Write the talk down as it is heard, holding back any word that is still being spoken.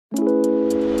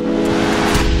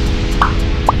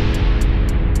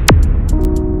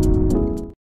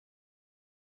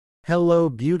Hello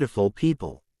beautiful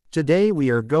people. Today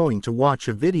we are going to watch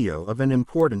a video of an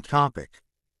important topic.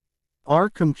 Our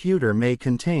computer may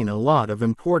contain a lot of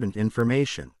important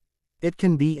information. It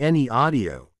can be any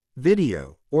audio,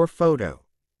 video, or photo.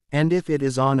 And if it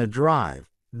is on a drive,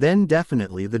 then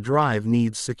definitely the drive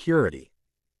needs security.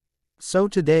 So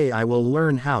today I will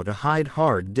learn how to hide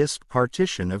hard disk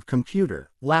partition of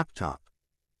computer, laptop.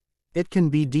 It can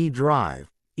be D drive,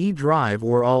 E drive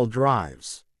or all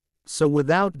drives. So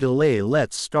without delay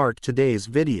let's start today's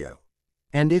video.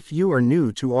 And if you are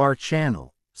new to our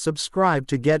channel, subscribe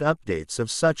to get updates of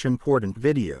such important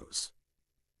videos.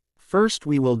 First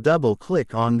we will double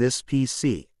click on this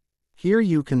PC. Here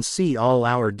you can see all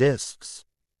our disks.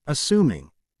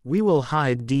 Assuming, we will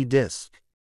hide D disk.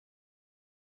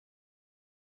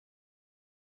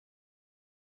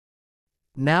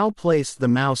 Now place the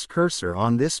mouse cursor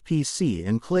on this PC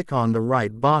and click on the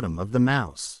right bottom of the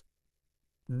mouse.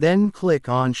 Then click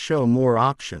on Show More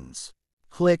Options.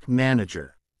 Click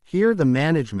Manager. Here the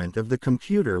management of the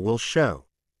computer will show.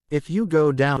 If you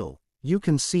go down, you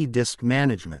can see Disk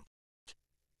Management.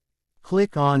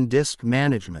 Click on Disk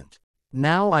Management.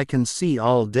 Now I can see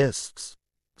all disks.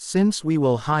 Since we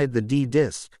will hide the D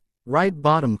disk, right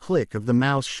bottom click of the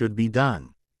mouse should be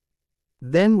done.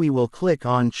 Then we will click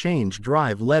on Change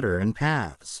Drive Letter and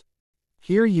Paths.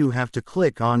 Here you have to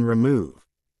click on Remove.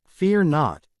 Fear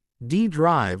not. D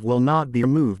drive will not be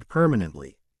removed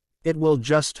permanently. It will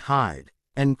just hide.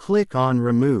 And click on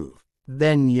Remove.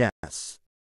 Then Yes.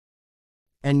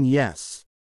 And Yes.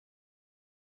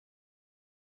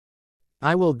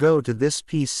 I will go to this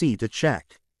PC to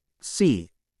check.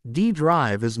 See, D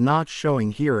drive is not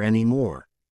showing here anymore.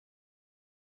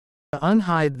 To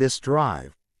unhide this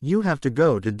drive, you have to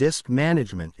go to Disk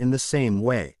Management in the same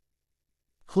way.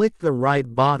 Click the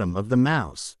right bottom of the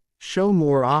mouse, Show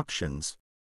More Options.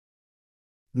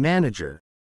 Manager.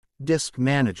 Disk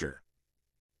Manager.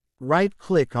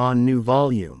 Right-click on New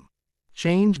Volume.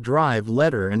 Change Drive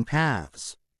Letter and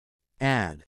Paths.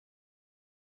 Add.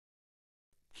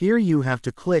 Here you have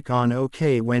to click on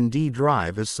OK when D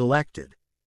drive is selected.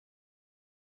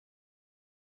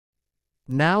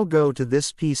 Now go to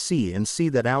this PC and see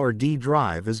that our D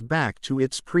drive is back to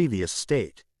its previous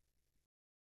state.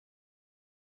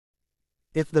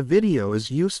 If the video is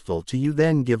useful to you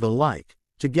then give a like.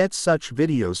 To get such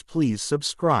videos please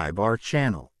subscribe our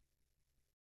channel.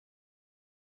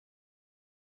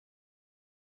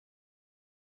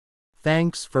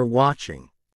 Thanks for watching.